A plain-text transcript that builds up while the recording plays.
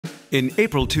In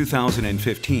April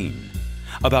 2015,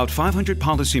 about 500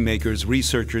 policymakers,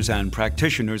 researchers, and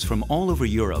practitioners from all over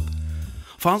Europe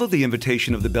followed the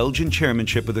invitation of the Belgian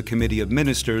Chairmanship of the Committee of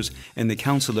Ministers in the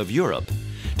Council of Europe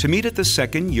to meet at the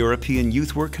second European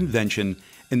Youth Work Convention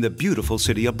in the beautiful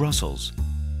city of Brussels.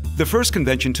 The first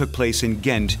convention took place in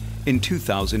Ghent in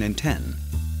 2010.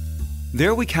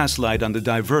 There we cast light on the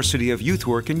diversity of youth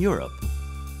work in Europe.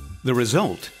 The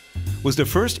result was the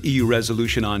first EU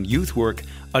resolution on youth work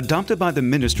adopted by the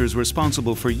ministers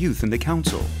responsible for youth in the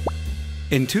Council.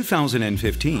 In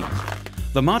 2015,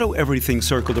 the motto everything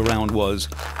circled around was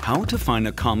how to find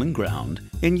a common ground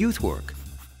in youth work.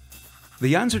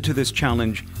 The answer to this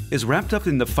challenge is wrapped up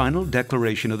in the final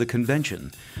declaration of the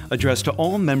Convention, addressed to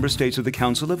all member states of the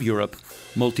Council of Europe,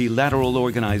 multilateral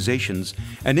organizations,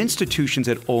 and institutions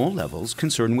at all levels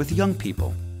concerned with young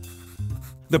people.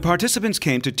 The participants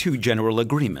came to two general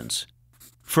agreements.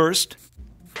 First,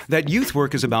 that youth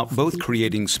work is about both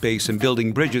creating space and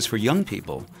building bridges for young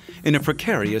people in a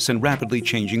precarious and rapidly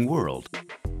changing world.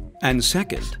 And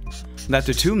second, that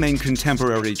the two main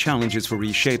contemporary challenges for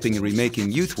reshaping and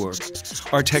remaking youth work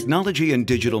are technology and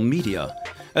digital media,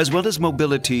 as well as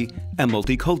mobility and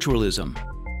multiculturalism.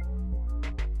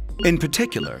 In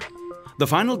particular, the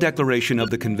final declaration of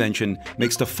the Convention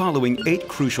makes the following 8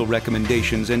 crucial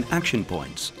recommendations and action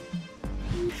points.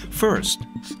 First,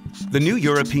 the new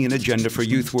European agenda for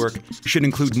youth work should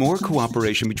include more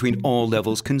cooperation between all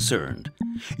levels concerned: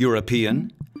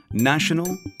 European,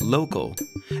 national, local,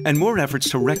 and more efforts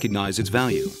to recognize its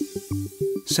value.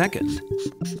 Second,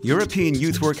 European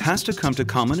youth work has to come to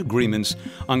common agreements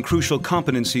on crucial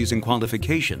competencies and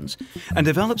qualifications and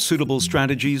develop suitable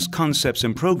strategies, concepts,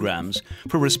 and programs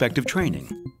for respective training.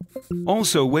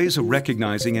 Also, ways of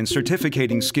recognizing and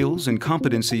certificating skills and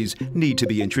competencies need to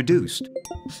be introduced.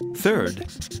 Third,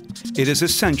 it is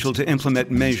essential to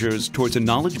implement measures towards a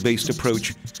knowledge-based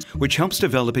approach which helps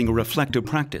developing a reflective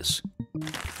practice.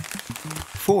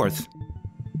 Fourth,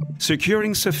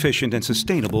 securing sufficient and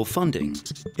sustainable funding.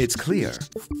 It's clear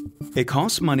it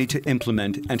costs money to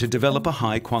implement and to develop a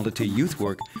high-quality youth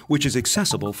work which is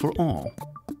accessible for all.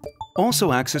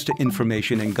 Also, access to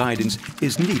information and guidance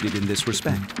is needed in this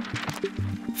respect.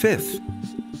 Fifth,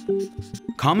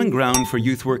 common ground for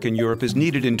youth work in Europe is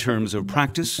needed in terms of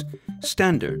practice,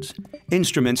 standards,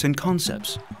 instruments, and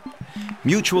concepts.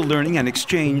 Mutual learning and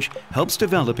exchange helps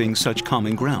developing such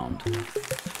common ground.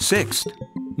 Sixth,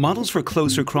 models for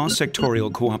closer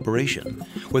cross-sectorial cooperation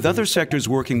with other sectors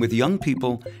working with young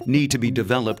people need to be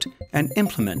developed and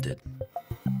implemented.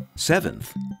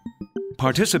 Seventh,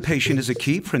 participation is a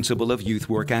key principle of youth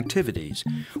work activities,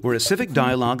 where a civic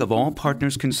dialogue of all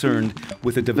partners concerned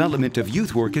with the development of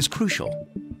youth work is crucial.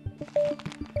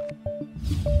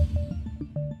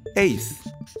 Eighth,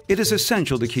 it is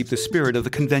essential to keep the spirit of the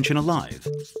Convention alive.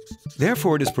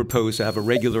 Therefore, it is proposed to have a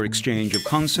regular exchange of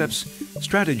concepts,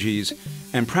 strategies,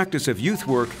 and practice of youth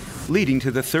work leading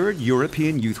to the Third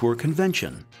European Youth Work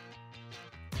Convention.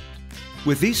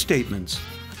 With these statements,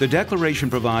 the Declaration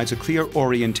provides a clear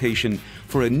orientation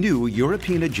for a new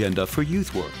European agenda for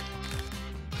youth work.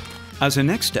 As a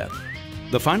next step,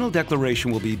 the final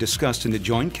declaration will be discussed in the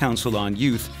Joint Council on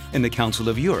Youth in the Council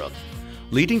of Europe,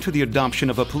 leading to the adoption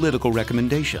of a political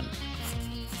recommendation.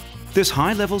 This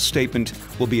high-level statement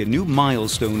will be a new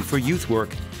milestone for youth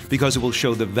work because it will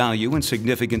show the value and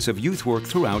significance of youth work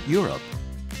throughout Europe.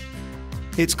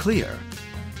 It's clear,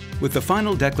 with the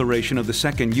final declaration of the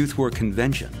Second Youth Work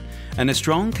Convention and a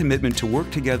strong commitment to work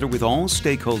together with all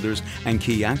stakeholders and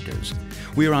key actors,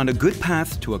 we are on a good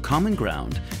path to a common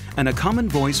ground and a common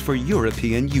voice for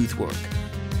European youth work.